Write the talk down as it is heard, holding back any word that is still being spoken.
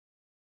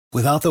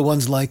Without the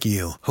ones like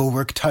you, who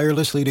work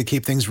tirelessly to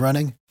keep things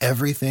running,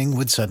 everything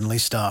would suddenly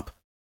stop.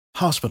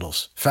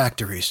 Hospitals,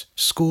 factories,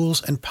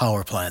 schools, and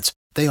power plants,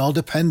 they all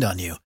depend on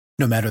you.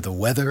 No matter the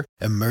weather,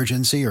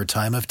 emergency, or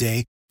time of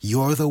day,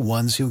 you're the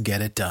ones who get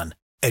it done.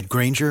 At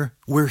Grainger,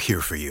 we're here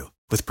for you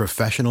with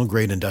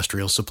professional-grade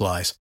industrial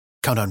supplies.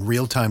 Count on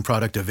real-time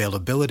product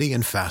availability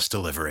and fast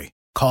delivery.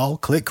 Call,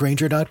 click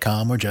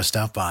Grainger.com, or just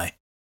stop by.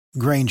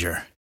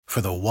 Grainger, for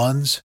the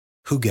ones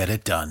who get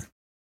it done.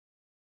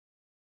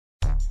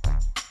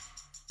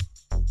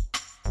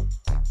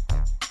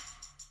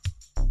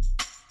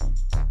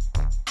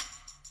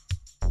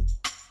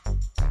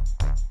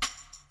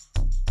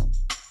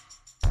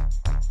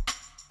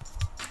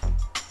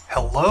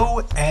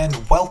 Hello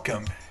and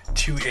welcome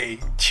to a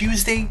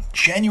Tuesday,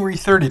 January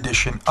 3rd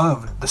edition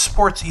of the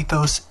Sports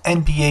Ethos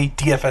NBA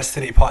DFS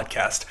Today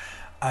podcast.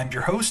 I'm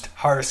your host,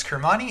 Haris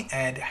Kermani,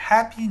 and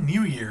Happy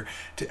New Year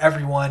to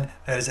everyone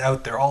that is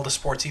out there, all the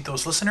Sports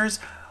Ethos listeners.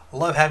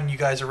 Love having you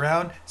guys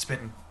around. It's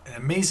been an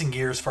amazing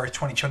year as far as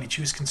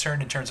 2022 is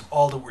concerned in terms of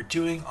all that we're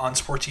doing on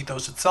Sports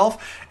Ethos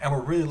itself, and we're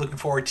really looking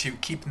forward to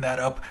keeping that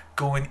up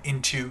going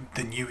into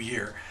the new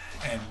year.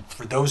 And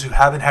for those who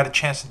haven't had a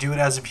chance to do it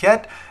as of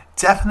yet,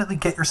 definitely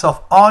get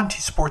yourself onto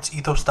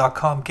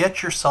sportsethos.com.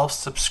 Get yourself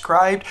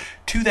subscribed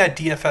to that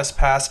DFS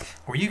Pass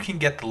where you can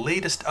get the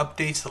latest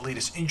updates, the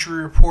latest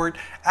injury report,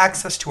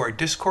 access to our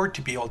Discord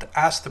to be able to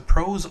ask the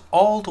pros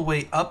all the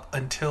way up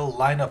until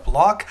lineup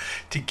lock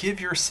to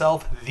give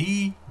yourself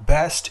the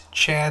best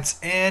chance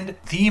and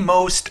the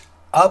most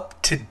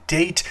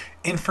up-to-date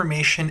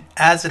information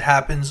as it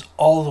happens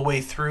all the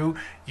way through.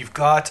 You've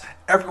got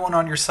everyone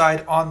on your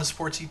side on the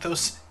Sports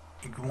Ethos.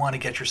 You want to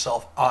get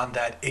yourself on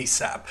that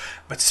ASAP.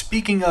 But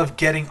speaking of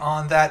getting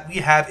on that, we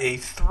have a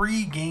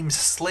 3-game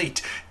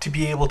slate to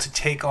be able to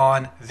take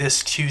on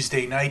this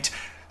Tuesday night.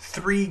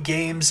 3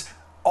 games,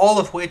 all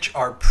of which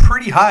are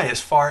pretty high as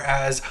far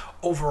as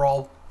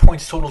overall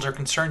points totals are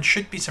concerned.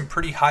 Should be some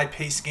pretty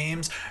high-paced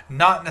games,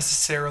 not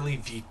necessarily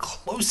the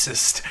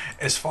closest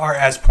as far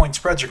as point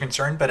spreads are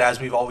concerned, but as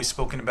we've always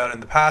spoken about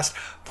in the past,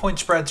 point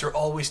spreads are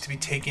always to be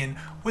taken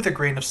with a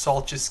grain of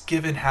salt, just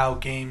given how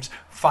games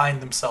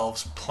find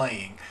themselves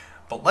playing.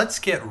 But let's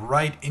get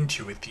right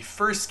into it. The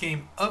first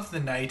game of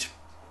the night,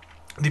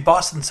 the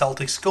Boston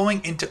Celtics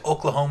going into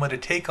Oklahoma to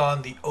take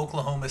on the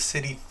Oklahoma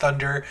City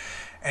Thunder.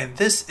 And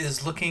this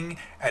is looking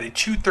at a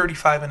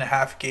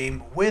 235.5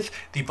 game with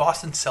the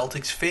Boston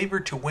Celtics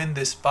favored to win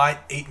this by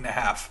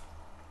 8.5.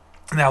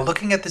 Now,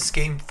 looking at this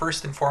game,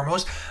 first and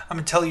foremost, I'm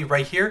going to tell you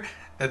right here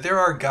that there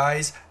are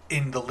guys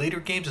in the later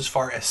games as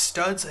far as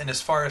studs and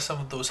as far as some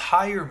of those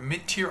higher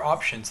mid-tier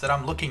options that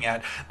I'm looking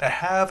at that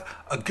have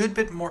a good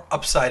bit more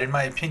upside, in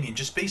my opinion,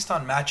 just based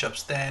on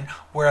matchups than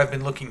where I've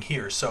been looking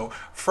here. So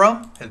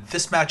from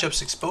this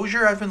matchup's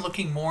exposure, I've been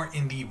looking more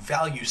in the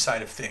value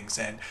side of things.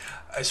 And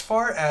as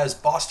far as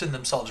Boston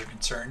themselves are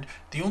concerned,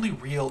 the only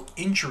real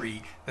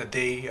injury that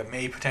they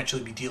may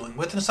potentially be dealing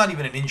with, and it's not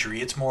even an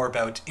injury, it's more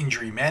about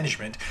injury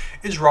management,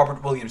 is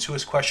Robert Williams, who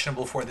is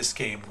questionable for this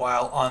game.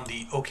 While on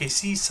the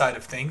OKC side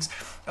of things,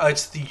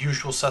 it's the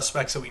usual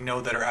suspects that we know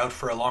that are out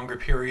for a longer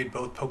period,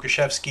 both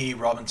Pokusevski,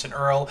 Robinson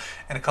Earl,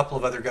 and a couple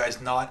of other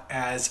guys not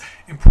as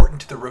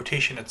important to the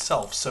rotation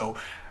itself. So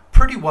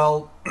pretty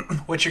well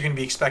what you're going to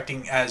be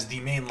expecting as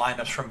the main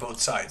lineups from both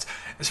sides.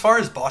 As far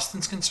as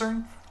Boston's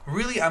concerned,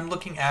 really, I'm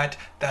looking at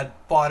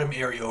that bottom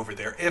area over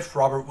there. If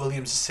Robert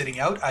Williams is sitting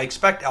out, I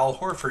expect Al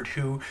Horford,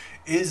 who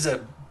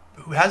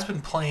has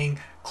been playing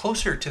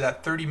closer to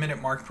that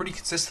 30-minute mark pretty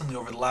consistently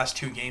over the last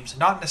 2 games,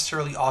 not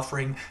necessarily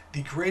offering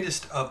the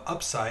greatest of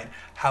upside.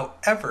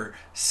 However,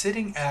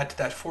 sitting at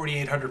that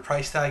 4,800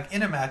 price tag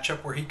in a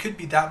matchup where he could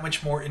be that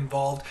much more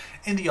involved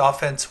in the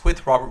offense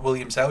with Robert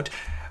Williams out,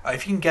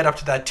 if you can get up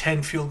to that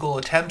 10 field goal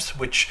attempts,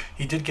 which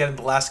he did get in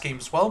the last game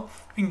as well,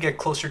 you can get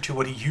closer to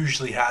what he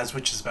usually has,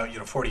 which is about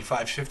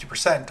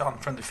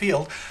 45-50% from the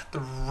field. The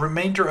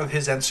remainder of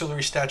his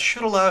ancillary stats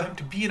should allow him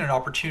to be in an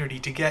opportunity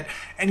to get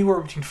anywhere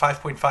between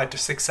 5.5 to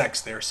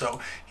 6x there. So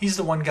he's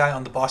the one guy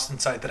on the Boston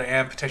side that I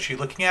am potentially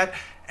looking at.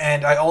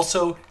 And I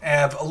also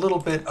have a little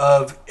bit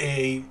of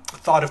a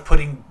thought of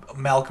putting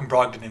Malcolm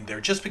Brogdon in there,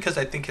 just because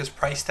I think his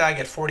price tag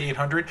at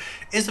 4,800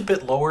 is a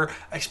bit lower.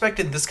 I expect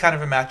in this kind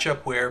of a matchup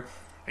where,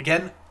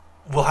 again,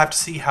 we'll have to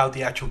see how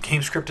the actual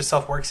game script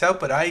itself works out,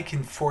 but I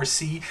can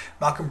foresee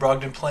Malcolm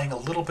Brogdon playing a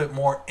little bit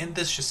more in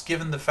this, just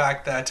given the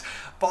fact that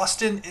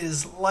Boston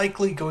is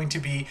likely going to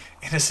be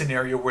in a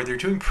scenario where they're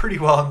doing pretty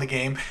well in the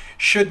game,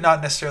 should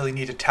not necessarily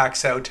need to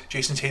tax out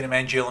Jason Tatum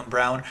and Jaylen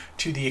Brown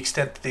to the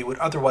extent that they would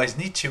otherwise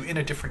need to in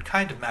a different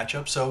kind of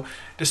matchup. So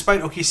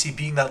despite OKC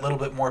being that little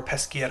bit more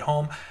pesky at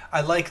home, I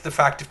like the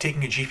fact of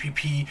taking a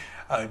GPP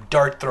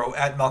dart throw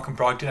at Malcolm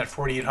Brogdon at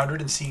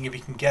 4,800 and seeing if he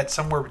can get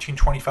somewhere between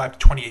 25 to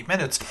 28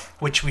 minutes,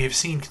 which we have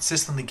seen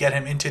consistently get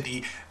him into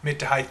the mid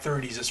to high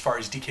 30s as far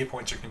as DK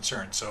points are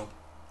concerned. So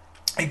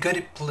a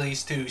good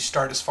place to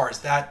start as far as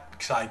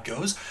that side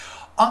goes.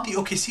 On the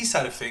OKC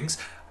side of things,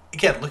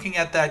 again, looking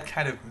at that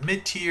kind of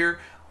mid-tier,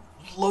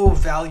 low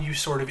value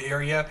sort of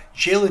area.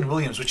 Jalen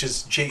Williams, which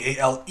is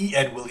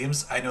Jalen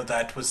Williams. I know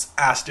that was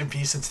asked of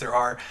me since there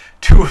are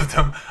two of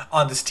them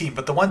on this team.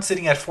 But the one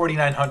sitting at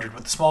 4,900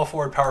 with the small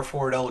forward, power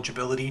forward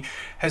eligibility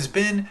has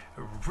been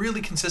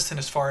really consistent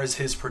as far as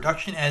his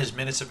production and his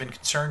minutes have been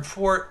concerned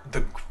for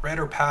the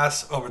better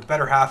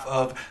half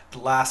of the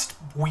last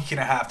week and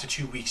a half to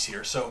 2 weeks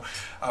here. So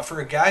for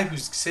a guy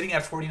who's sitting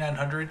at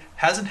 4,900,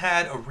 hasn't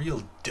had a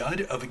real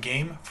dud of a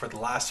game for the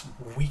last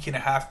week and a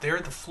half there,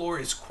 the floor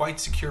is quite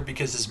secure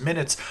because his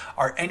minutes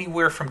are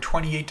anywhere from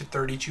 28 to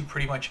 32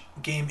 pretty much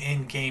game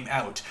in, game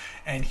out.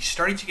 And he's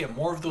starting to get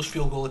more of those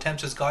field goal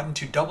attempts, has gotten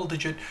to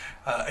double-digit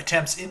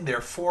attempts in there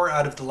 4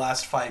 out of the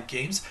last 5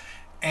 games.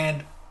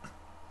 And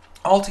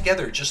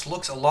altogether, it just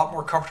looks a lot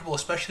more comfortable,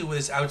 especially with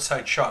his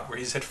outside shot, where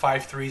he's hit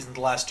 5 threes in the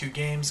last 2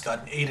 games,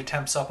 gotten 8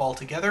 attempts up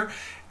altogether.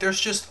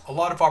 There's just a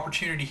lot of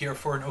opportunity here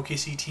for an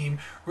OKC team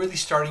really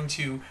starting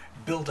to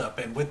build up.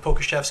 And with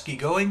Pokusevski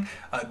going,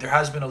 there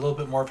has been a little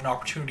bit more of an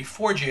opportunity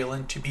for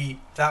Jalen to be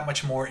that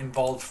much more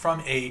involved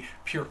from a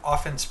pure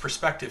offense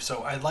perspective.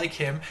 So I like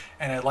him,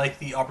 and I like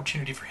the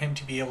opportunity for him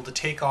to be able to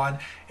take on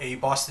a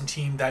Boston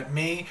team that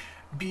may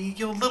be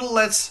a little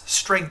less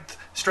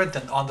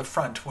strengthened on the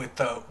front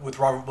with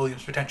Robert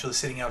Williams potentially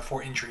sitting out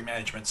for injury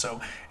management.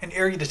 So an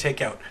area to take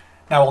out.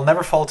 Now, I'll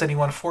never fault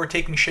anyone for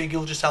taking Shai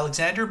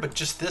Gilgeous-Alexander, but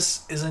just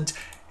this isn't,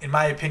 in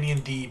my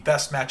opinion, the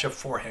best matchup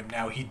for him.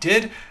 Now, he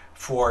did,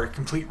 for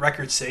complete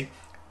record's sake,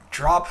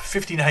 drop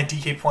 59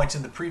 DK points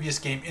in the previous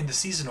game in the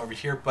season over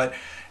here, but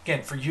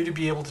again, for you to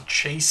be able to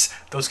chase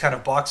those kind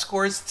of box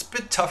scores, it's a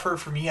bit tougher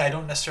for me. I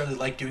don't necessarily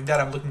like doing that.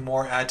 I'm looking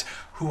more at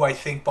who I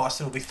think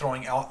Boston will be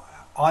throwing out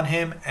on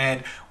him,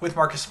 and with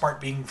Marcus Smart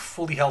being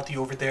fully healthy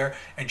over there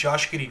and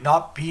Josh Giddey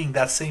not being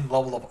that same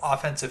level of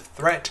offensive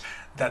threat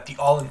that the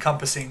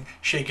all-encompassing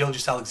Shai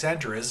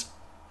Gilgeous-Alexander is,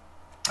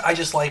 I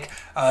just like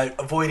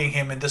avoiding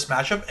him in this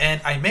matchup,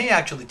 and I may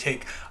actually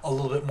take a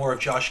little bit more of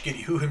Josh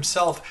Giddey, who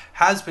himself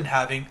has been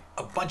having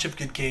a bunch of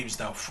good games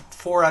now.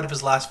 4 out of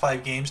his last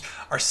 5 games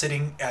are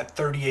sitting at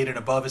 38 and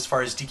above as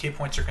far as DK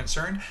points are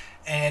concerned.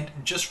 And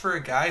just for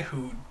a guy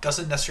who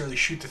doesn't necessarily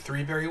shoot the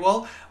 3 very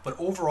well, but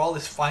overall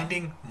is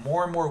finding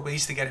more and more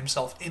ways to get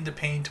himself in the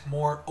paint,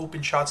 more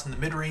open shots in the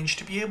mid-range,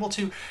 to be able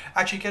to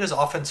actually get his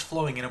offense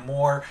flowing in a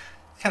more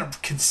kind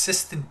of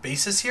consistent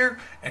basis here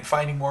and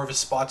finding more of his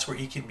spots where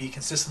he can be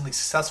consistently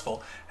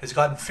successful, has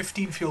gotten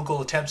 15 field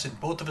goal attempts in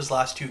both of his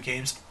last 2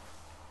 games,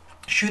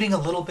 shooting a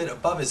little bit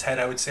above his head,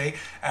 I would say,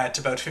 at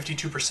about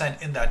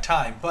 52% in that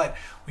time. But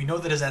we know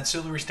that his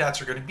ancillary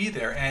stats are going to be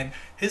there, and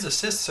his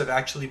assists have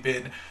actually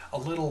been a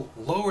little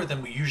lower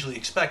than we usually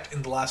expect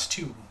in the last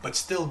 2, but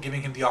still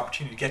giving him the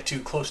opportunity to get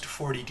to close to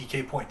 40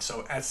 DK points.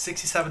 So at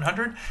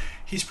 6,700,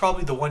 he's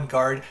probably the one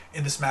guard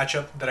in this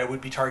matchup that I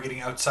would be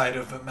targeting outside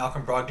of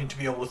Malcolm Brogdon to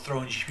be able to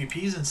throw in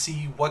GPPs and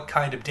see what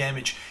kind of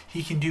damage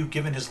he can do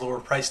given his lower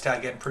price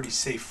tag and pretty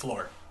safe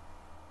floor.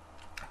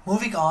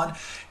 Moving on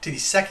to the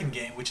second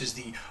game, which is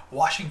the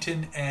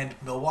Washington and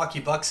Milwaukee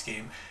Bucks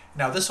game.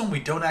 Now, this one we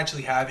don't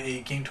actually have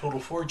a game total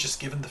for, just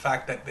given the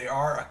fact that there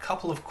are a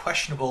couple of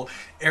questionable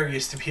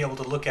areas to be able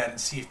to look at and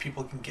see if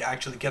people can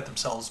actually get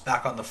themselves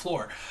back on the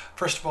floor.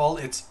 First of all,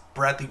 it's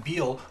Bradley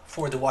Beal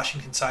for the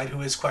Washington side, who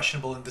is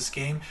questionable in this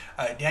game.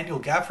 Daniel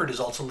Gafford is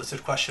also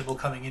listed questionable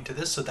coming into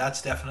this, so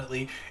that's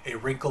definitely a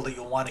wrinkle that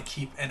you'll want to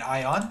keep an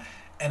eye on.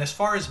 And as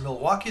far as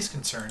Milwaukee is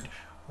concerned,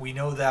 we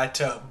know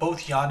that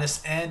both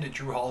Giannis and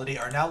Jrue Holiday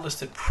are now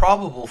listed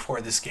probable for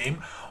this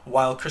game,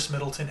 while Chris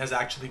Middleton has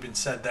actually been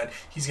said that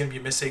he's going to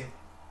be missing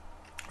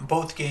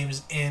both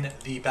games in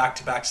the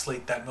back-to-back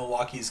slate that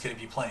Milwaukee is going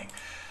to be playing.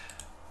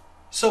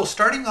 So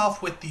starting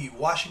off with the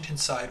Washington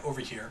side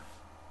over here,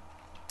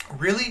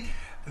 really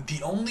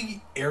the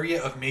only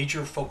area of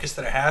major focus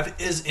that I have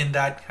is in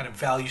that kind of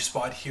value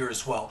spot here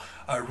as well.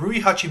 Rui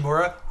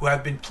Hachimura, who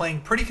I've been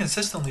playing pretty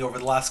consistently over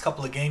the last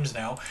couple of games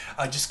now,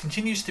 just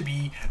continues to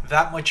be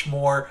that much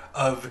more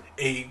of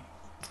a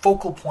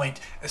focal point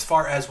as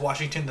far as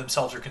Washington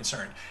themselves are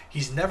concerned.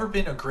 He's never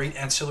been a great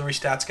ancillary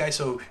stats guy,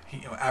 so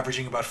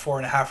averaging about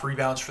 4.5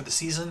 rebounds for the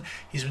season.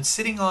 He's been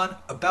sitting on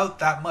about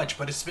that much,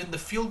 but it's been the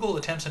field goal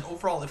attempts and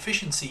overall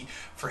efficiency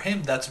for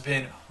him that's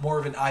been more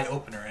of an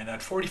eye-opener. And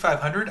at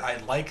 4,500, I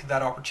like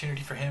that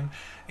opportunity for him.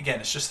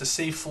 Again, it's just a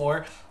safe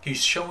floor.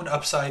 He's shown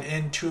upside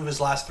in 2 of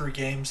his last 3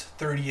 games,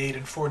 38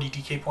 and 40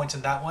 DK points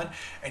in that one,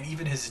 and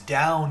even his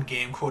down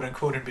game,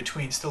 quote-unquote, in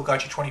between, still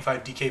got you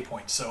 25 DK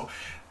points. So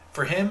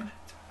for him,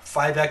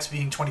 5x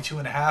being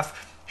 22.5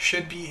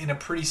 should be in a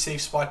pretty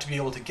safe spot to be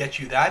able to get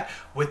you that,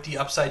 with the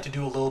upside to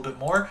do a little bit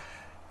more.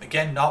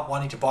 Again, not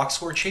wanting to box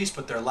score chase,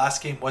 but their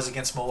last game was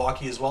against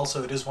Milwaukee as well,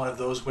 so it is one of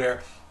those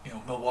where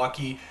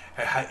Milwaukee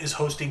is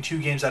hosting 2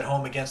 games at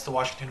home against the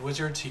Washington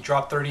Wizards. He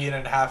dropped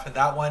 38.5 in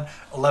that one,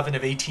 11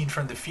 of 18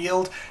 from the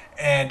field,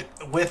 and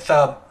with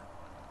the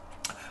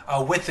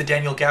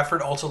Daniel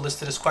Gafford also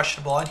listed as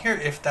questionable on here,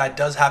 if that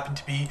does happen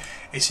to be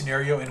a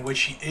scenario in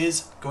which he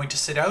is going to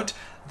sit out,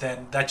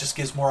 then that just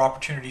gives more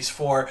opportunities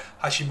for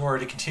Hachimura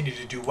to continue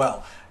to do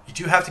well. You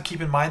do have to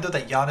keep in mind, though,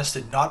 that Giannis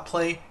did not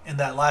play in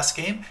that last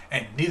game,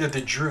 and neither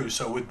did Jrue.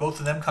 So with both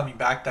of them coming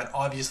back, that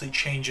obviously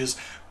changes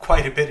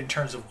quite a bit in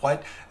terms of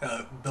what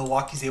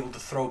Milwaukee's able to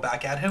throw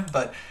back at him.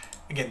 But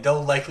again,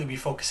 they'll likely be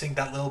focusing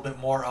that little bit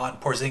more on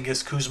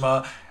Porzingis,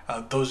 Kuzma,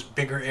 those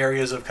bigger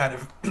areas of kind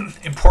of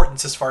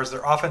importance as far as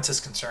their offense is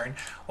concerned,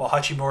 while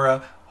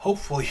Hachimura,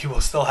 hopefully, he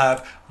will still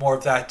have more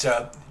of that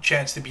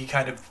chance to be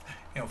kind of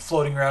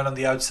floating around on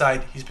the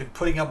outside. He's been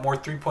putting up more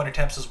three-point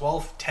attempts as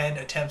well, 10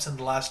 attempts in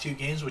the last 2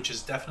 games, which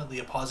is definitely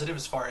a positive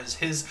as far as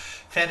his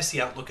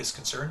fantasy outlook is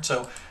concerned.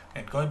 So,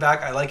 and going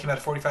back, I like him at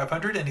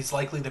 4,500, and he's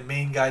likely the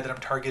main guy that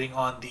I'm targeting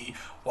on the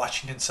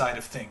Washington side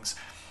of things.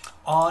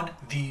 On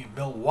the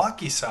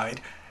Milwaukee side,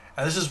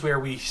 and this is where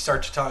we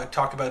start to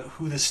talk about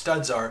who the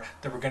studs are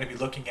that we're going to be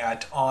looking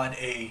at on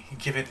a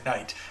given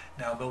night.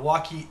 Now,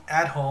 Milwaukee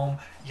at home,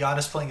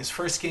 Giannis playing his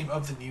first game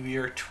of the new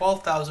year,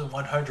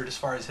 12,100 as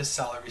far as his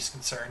salary is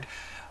concerned,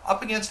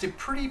 up against a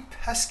pretty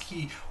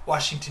pesky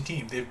Washington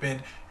team. They've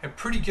been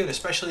pretty good,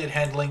 especially at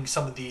handling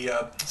some of the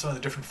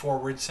different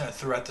forwards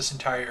throughout this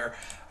entire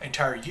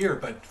year.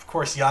 But of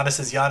course, Giannis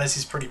is Giannis.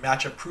 He's pretty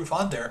matchup proof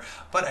on there.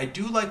 But I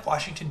do like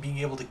Washington being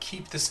able to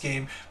keep this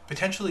game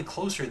potentially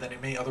closer than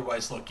it may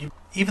otherwise look.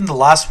 Even the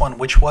last one,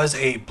 which was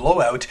a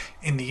blowout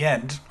in the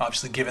end,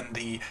 obviously given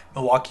the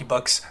Milwaukee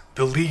Bucks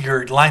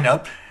beleaguered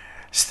lineup,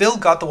 still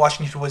got the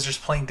Washington Wizards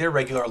playing their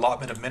regular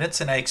allotment of minutes,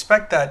 and I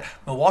expect that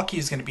Milwaukee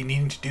is going to be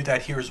needing to do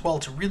that here as well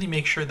to really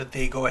make sure that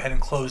they go ahead and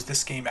close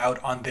this game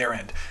out on their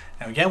end.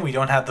 Now again, we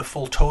don't have the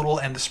full total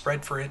and the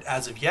spread for it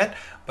as of yet,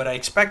 but I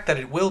expect that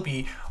it will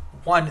be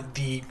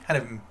the kind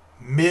of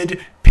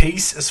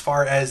mid-pace as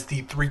far as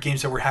the 3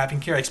 games that we're having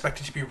here. I expect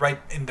it to be right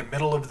in the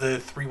middle of the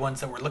 3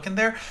 ones that we're looking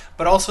there,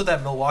 but also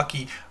that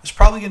Milwaukee is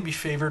probably going to be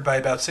favored by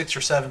about 6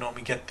 or 7 when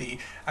we get the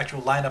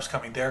actual lineups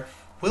coming there.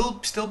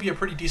 Will still be a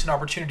pretty decent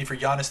opportunity for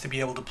Giannis to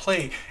be able to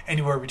play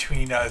anywhere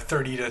between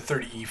 30 to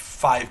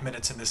 35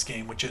 minutes in this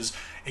game, which is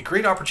a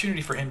great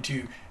opportunity for him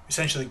to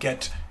essentially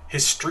get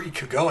his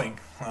streak going.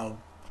 Well,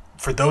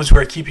 for those who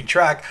are keeping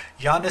track,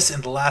 Giannis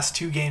in the last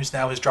 2 games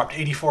now has dropped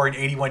 84 and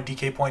 81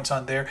 DK points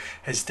on there,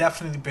 has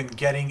definitely been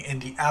getting in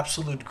the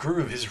absolute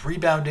groove. His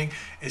rebounding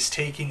is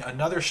taking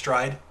another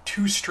stride,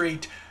 2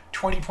 straight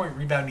 20-point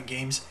rebounding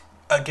games,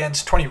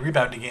 against 20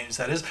 rebounding games,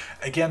 that is,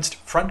 against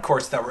front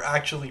courts that were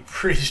actually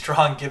pretty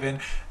strong given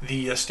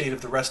the state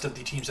of the rest of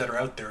the teams that are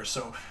out there.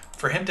 So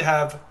for him to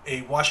have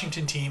a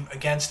Washington team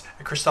against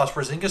a Kristaps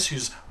Porzingis,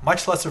 who's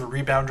much less of a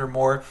rebounder,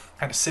 more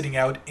kind of sitting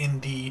out in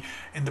the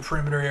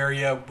perimeter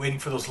area, waiting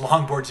for those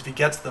long boards if he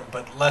gets them,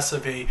 but less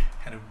of a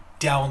kind of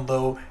down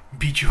low,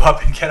 beat you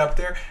up and get up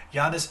there,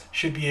 Giannis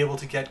should be able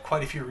to get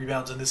quite a few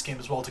rebounds in this game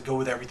as well to go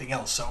with everything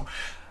else. So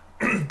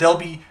there'll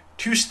be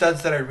 2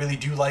 studs that I really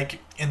do like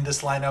in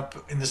this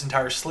lineup, in this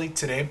entire slate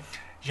today.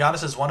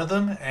 Giannis is one of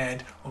them,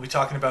 and we'll be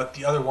talking about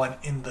the other one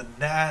in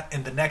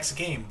the next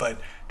game. But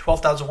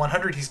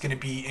 12,100, he's going to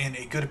be in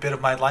a good bit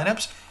of my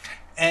lineups.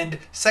 And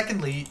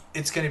secondly,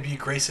 it's going to be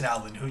Grayson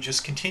Allen, who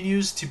just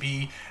continues to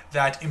be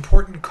that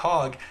important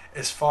cog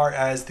as far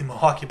as the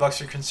Milwaukee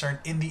Bucks are concerned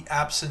in the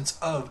absence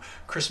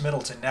of Chris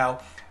Middleton.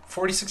 Now,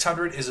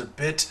 4,600 is a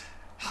bit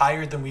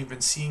higher than we've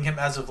been seeing him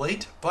as of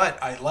late, but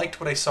I liked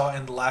what I saw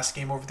in the last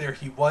game over there.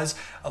 He was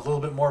a little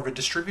bit more of a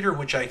distributor,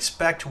 which I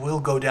expect will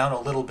go down a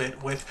little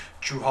bit with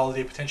Jrue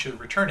Holiday potentially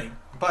returning.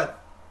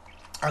 But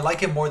I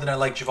like him more than I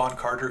like Javon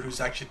Carter, who's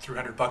actually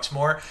 $300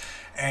 more.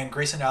 And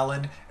Grayson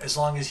Allen, as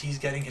long as he's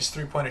getting his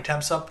 3-point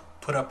attempts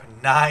up, put up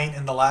 9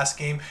 in the last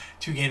game,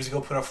 2 games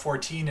ago put up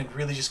 14, and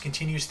really just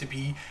continues to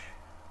be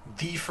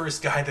the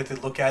first guy that they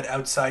look at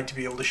outside to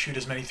be able to shoot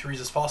as many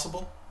threes as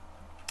possible.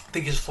 I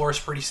think his floor is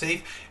pretty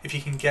safe. If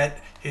he can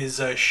get his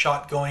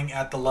shot going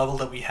at the level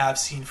that we have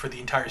seen for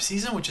the entire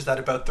season, which is at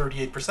about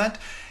 38%,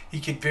 he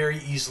could very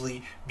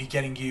easily be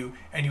getting you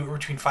anywhere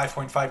between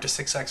 5.5 to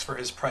 6x for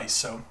his price.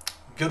 So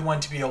good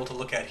one to be able to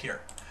look at here.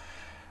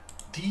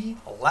 The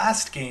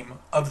last game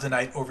of the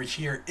night over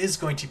here is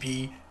going to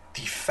be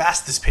the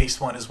fastest paced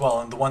one as well,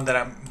 and the one that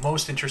I'm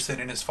most interested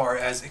in as far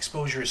as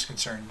exposure is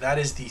concerned. That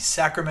is the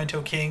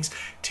Sacramento Kings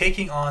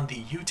taking on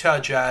the Utah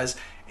Jazz,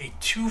 a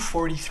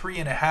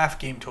 243.5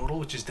 game total,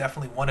 which is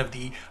definitely one of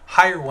the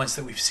higher ones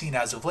that we've seen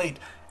as of late.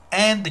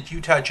 And the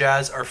Utah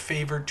Jazz are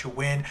favored to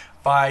win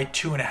by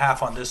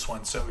 2.5 on this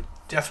one. So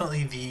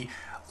definitely the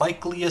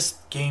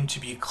likeliest game to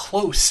be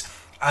close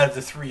out of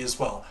the 3 as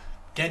well.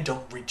 Again,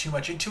 don't read too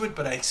much into it,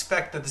 but I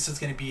expect that this is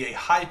going to be a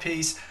high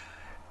pace,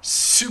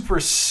 super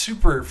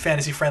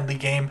fantasy friendly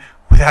game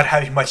without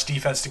having much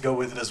defense to go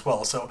with it as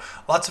well. So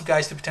lots of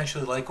guys to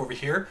potentially like over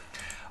here.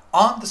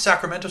 On the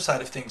Sacramento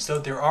side of things, though,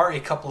 there are a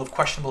couple of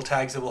questionable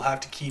tags that we'll have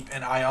to keep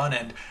an eye on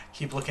and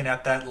keep looking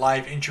at that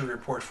live injury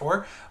report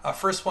for.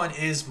 First one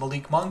is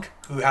Malik Monk,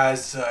 who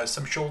has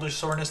some shoulder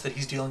soreness that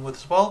he's dealing with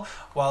as well,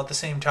 while at the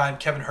same time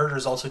Kevin Huerter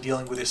is also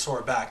dealing with a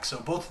sore back. So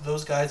both of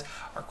those guys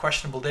are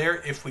questionable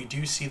there. If we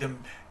do see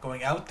them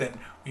going out, then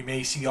we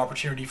may see the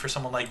opportunity for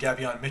someone like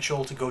Davion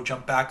Mitchell to go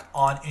jump back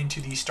on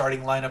into the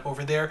starting lineup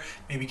over there,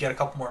 maybe get a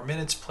couple more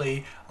minutes,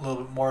 play a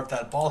little bit more of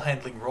that ball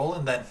handling role,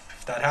 and then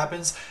if that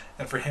happens,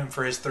 then for him,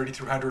 for his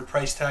 3,300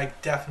 price tag,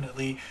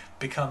 definitely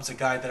becomes a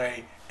guy that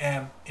I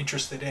am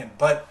interested in.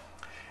 But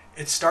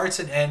it starts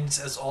and ends,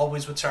 as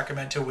always with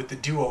Sacramento, with the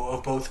duo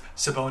of both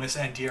Sabonis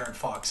and De'Aaron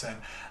Fox. And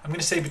I'm going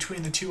to say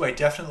between the two, I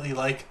definitely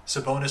like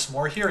Sabonis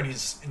more here, and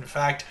he's, in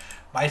fact,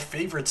 my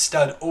favorite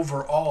stud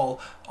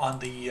overall on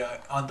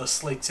the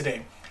slate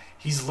today.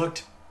 He's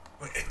looked,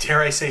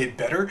 dare I say it,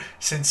 better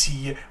since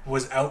he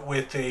was out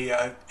with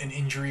an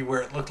injury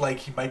where it looked like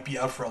he might be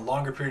out for a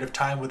longer period of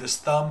time with his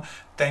thumb.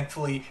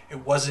 Thankfully,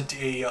 it wasn't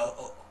a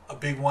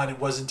big one. It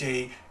wasn't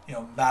a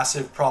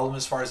massive problem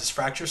as far as his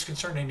fracture is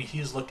concerned, and he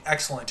has looked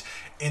excellent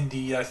in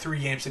the 3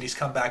 games that he's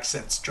come back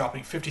since,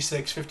 dropping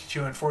 56,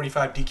 52, and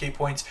 45 DK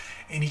points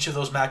in each of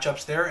those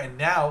matchups there. And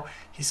now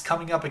he's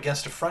coming up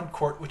against a front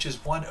court which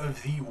is one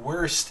of the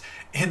worst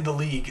in the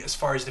league as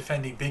far as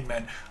defending big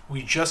men.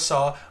 We just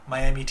saw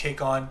Miami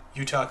take on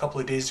Utah a couple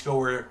of days ago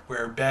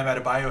where Bam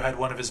Adebayo had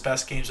one of his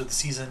best games of the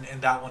season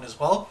in that one as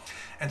well.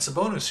 And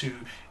Sabonis,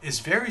 who is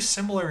very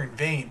similar in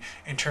vein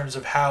in terms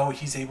of how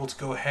he's able to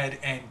go ahead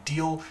and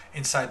deal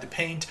inside the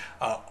paint.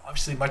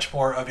 Obviously much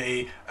more of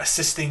a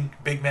assisting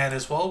big man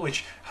as well,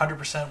 which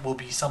 100% will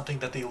be something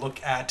that they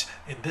look at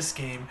in this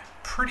game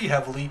pretty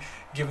heavily,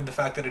 given the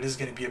fact that it is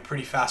going to be a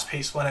pretty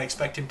fast-paced one. I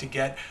expect him to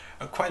get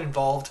quite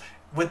involved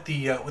with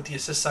the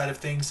assist side of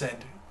things,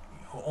 and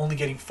only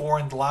getting 4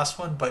 in the last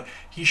one, but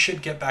he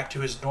should get back to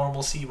his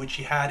normalcy, which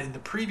he had in the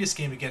previous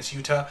game against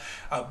Utah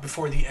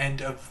before the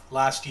end of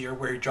last year,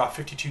 where he dropped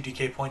 52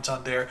 DK points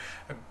on there,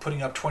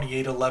 putting up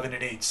 28, 11,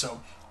 and 8.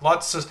 So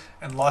lots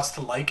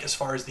to like as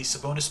far as the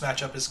Sabonis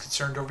matchup is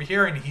concerned over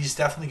here, and he's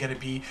definitely going to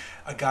be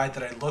a guy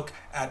that I look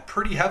at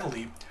pretty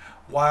heavily.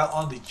 While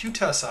on the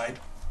Utah side,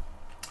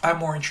 I'm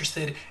more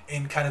interested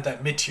in kind of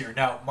that mid-tier.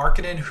 Now,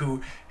 Markkanen,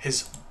 who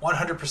has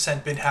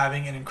 100% been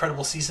having an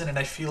incredible season, and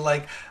I feel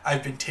like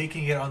I've been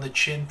taking it on the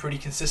chin pretty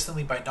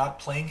consistently by not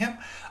playing him.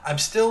 I'm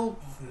still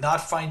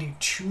not finding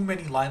too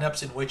many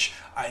lineups in which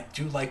I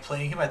do like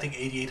playing him. I think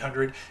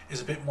 8,800 is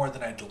a bit more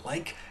than I'd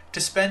like to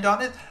spend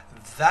on it.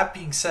 That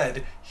being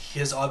said, he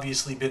has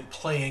obviously been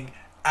playing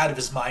out of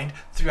his mind.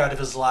 3 out of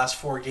his last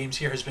 4 games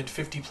here has been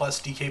 50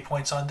 plus DK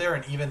points on there,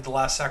 and even the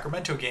last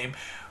Sacramento game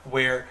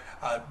where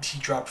he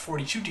dropped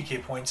 42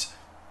 DK points,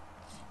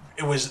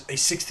 it was a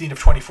 16 of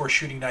 24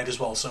 shooting night as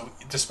well. So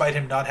despite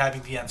him not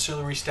having the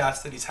ancillary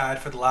stats that he's had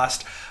for the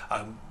last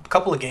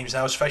couple of games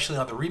now, especially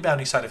on the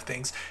rebounding side of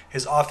things,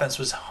 his offense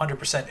was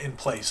 100% in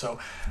play. So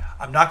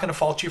I'm not going to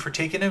fault you for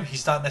taking him.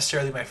 He's not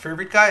necessarily my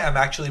favorite guy. I'm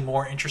actually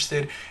more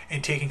interested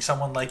in taking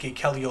someone like a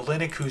Kelly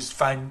Olynyk, who's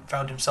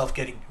found himself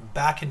getting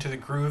back into the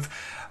groove.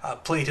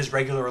 Played his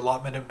regular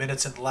allotment of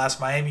minutes in the last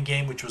Miami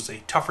game, which was a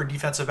tougher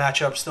defensive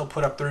matchup, still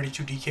put up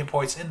 32 DK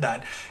points in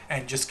that,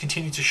 and just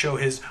continued to show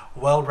his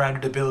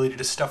well-rounded ability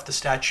to stuff the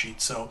stat sheet.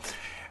 So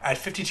at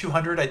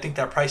 5,200, I think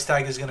that price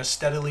tag is going to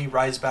steadily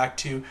rise back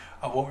to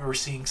what we were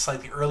seeing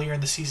slightly earlier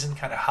in the season,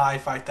 kind of high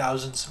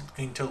 5,000s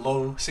into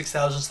low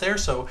 6,000s there.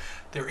 So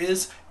there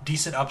is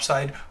decent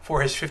upside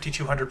for his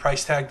 5,200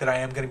 price tag that I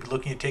am going to be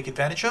looking to take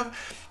advantage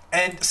of.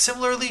 And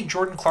similarly,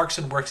 Jordan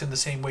Clarkson works in the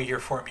same way here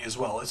for me as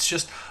well. It's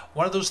just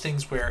one of those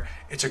things where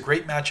it's a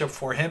great matchup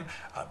for him.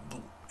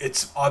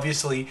 It's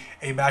obviously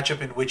a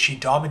matchup in which he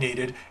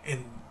dominated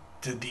in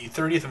the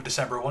 30th of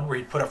December one, where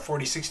he put up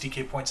 46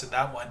 DK points in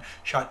that one,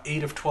 shot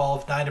 8 of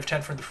 12, 9 of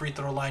 10 from the free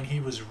throw line.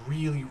 He was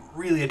really,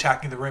 really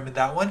attacking the rim in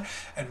that one.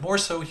 And more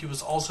so, he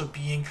was also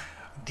being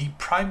the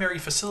primary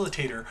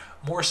facilitator,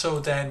 more so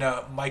than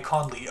Mike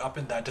Conley up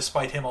in that,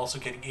 despite him also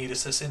getting 8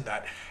 assists in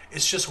that.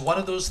 It's just one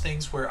of those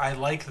things where I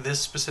like this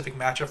specific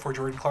matchup for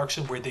Jordan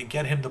Clarkson, where they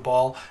get him the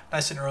ball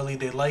nice and early.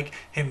 They like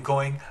him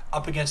going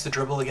up against the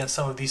dribble against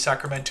some of these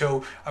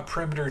Sacramento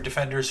perimeter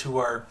defenders who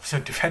are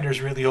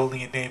defenders really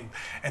only in name.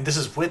 And this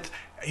is with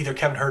either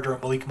Kevin Huerter or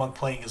Malik Monk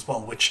playing as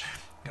well, which,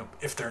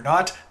 if they're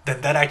not,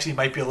 then that actually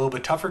might be a little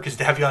bit tougher, because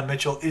Davion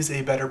Mitchell is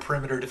a better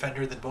perimeter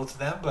defender than both of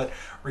them. But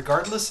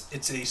regardless,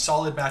 it's a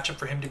solid matchup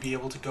for him to be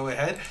able to go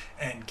ahead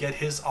and get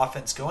his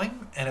offense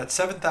going. And at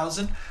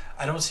 7,000,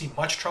 I don't see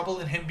much trouble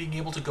in him being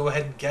able to go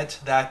ahead and get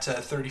that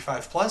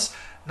 35 plus.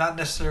 Not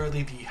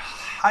necessarily the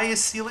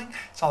highest ceiling.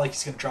 It's not like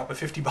he's going to drop a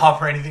 50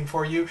 bomb or anything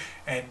for you,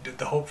 and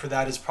the hope for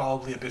that is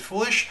probably a bit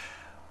foolish.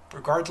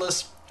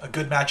 Regardless, a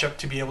good matchup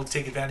to be able to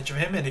take advantage of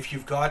him. And if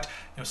you've got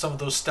some of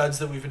those studs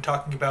that we've been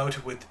talking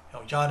about with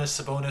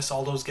Giannis, Sabonis,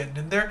 all those getting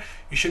in there,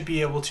 you should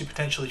be able to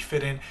potentially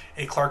fit in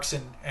a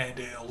Clarkson and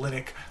a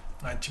Olynyk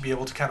to be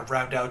able to kind of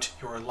round out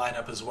your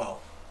lineup as well.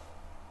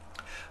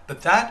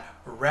 But that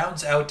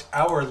rounds out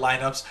our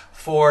lineups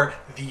for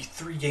the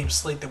 3-game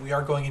slate that we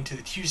are going into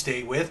the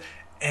Tuesday with.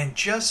 And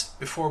just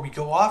before we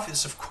go off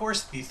is, of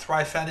course, the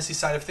Thrive Fantasy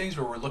side of things,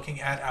 where we're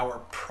looking at our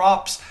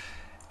props.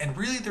 And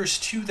really, there's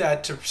two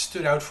that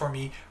stood out for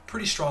me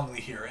pretty strongly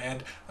here.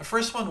 And the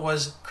first one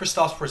was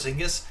Kristaps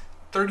Porzingis,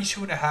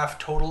 32.5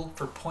 total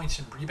for points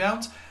and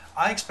rebounds.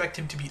 I expect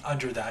him to be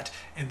under that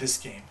in this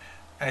game.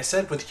 And I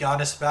said with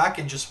Giannis back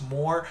and just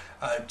more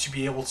to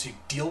be able to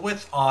deal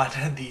with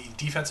on the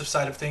defensive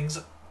side of things,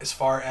 as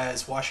far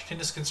as Washington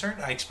is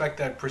concerned, I expect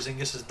that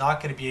Porzingis is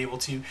not going to be able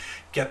to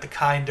get the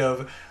kind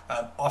of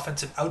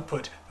offensive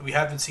output that we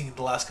have been seeing in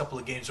the last couple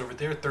of games over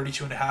there.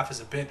 32.5 is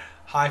a bit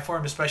high for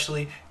him,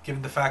 especially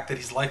given the fact that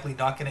he's likely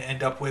not going to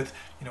end up with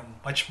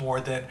much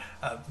more than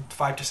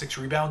 5 to 6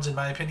 rebounds, in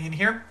my opinion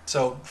here.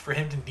 So for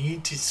him to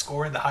need to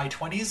score in the high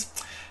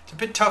 20s, it's a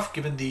bit tough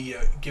given the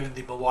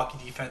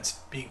Milwaukee defense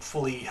being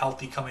fully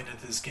healthy coming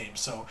into this game.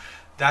 So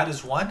that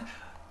is one.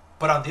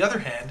 But on the other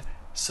hand,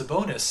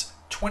 Sabonis,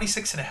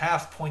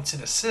 26.5 points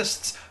and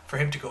assists. For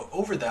him to go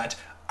over that,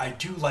 I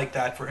do like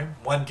that for him.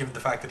 One, given the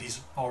fact that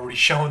he's already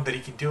shown that he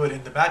can do it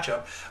in the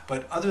matchup.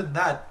 But other than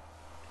that,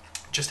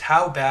 just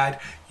how bad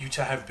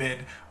Utah have been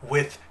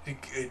with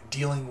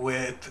dealing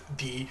with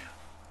the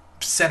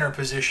center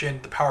position,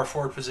 the power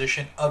forward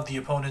position of the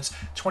opponents.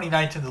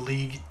 29th in the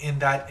league in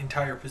that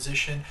entire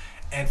position.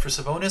 And for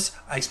Sabonis,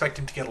 I expect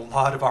him to get a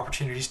lot of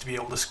opportunities to be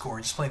able to score,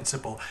 just plain and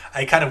simple.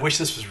 I kind of wish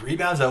this was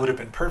rebounds. That would have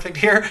been perfect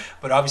here.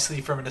 But obviously,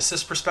 from an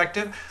assist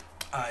perspective,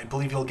 I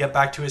believe he'll get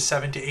back to his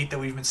 7 to 8 that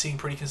we've been seeing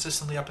pretty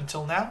consistently up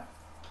until now.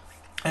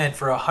 And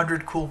for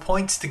 100 cool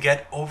points to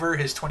get over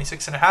his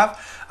 26.5,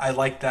 I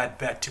like that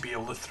bet to be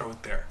able to throw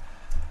it there.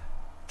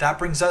 That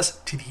brings us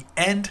to the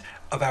end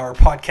of our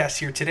podcast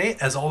here today.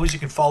 As always, you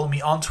can follow me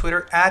on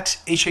Twitter at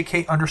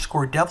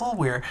HAK_Devil,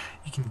 where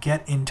you can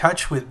get in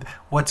touch with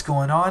what's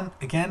going on.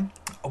 Again,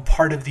 a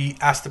part of the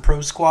Ask the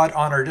Pros squad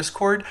on our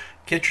Discord.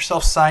 Get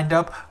yourself signed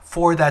up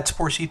for that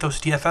Sports Ethos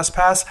DFS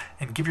pass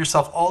and give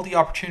yourself all the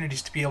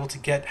opportunities to be able to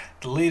get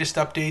the latest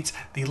updates,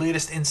 the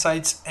latest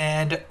insights,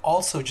 and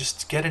also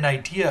just get an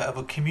idea of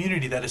a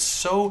community that is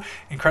so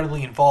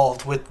incredibly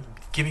involved with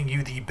giving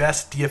you the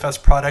best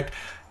DFS product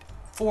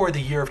for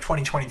the year of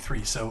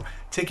 2023. So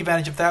take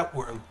advantage of that.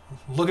 We're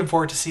looking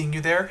forward to seeing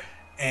you there,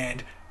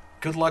 and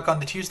good luck on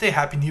the Tuesday.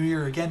 Happy New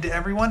Year again to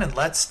everyone, and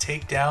let's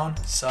take down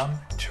some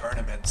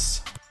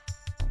tournaments.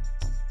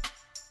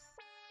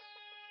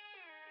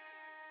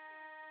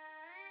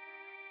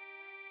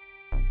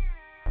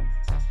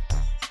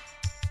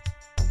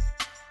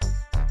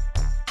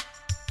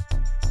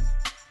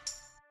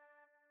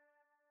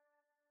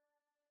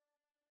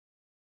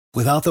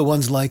 Without the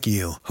ones like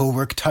you, who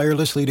work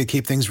tirelessly to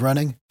keep things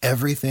running,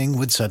 everything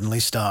would suddenly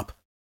stop.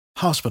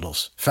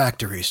 Hospitals,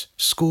 factories,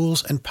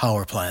 schools, and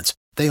power plants,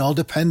 they all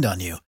depend on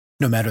you.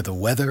 No matter the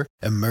weather,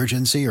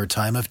 emergency, or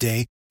time of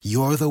day,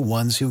 you're the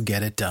ones who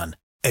get it done.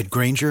 At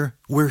Grainger,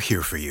 we're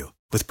here for you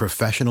with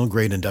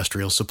professional-grade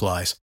industrial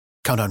supplies.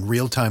 Count on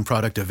real-time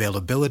product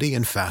availability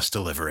and fast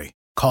delivery.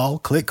 Call,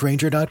 click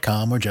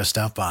Grainger.com, or just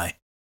stop by.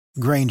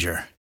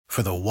 Grainger,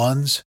 for the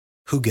ones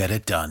who get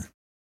it done.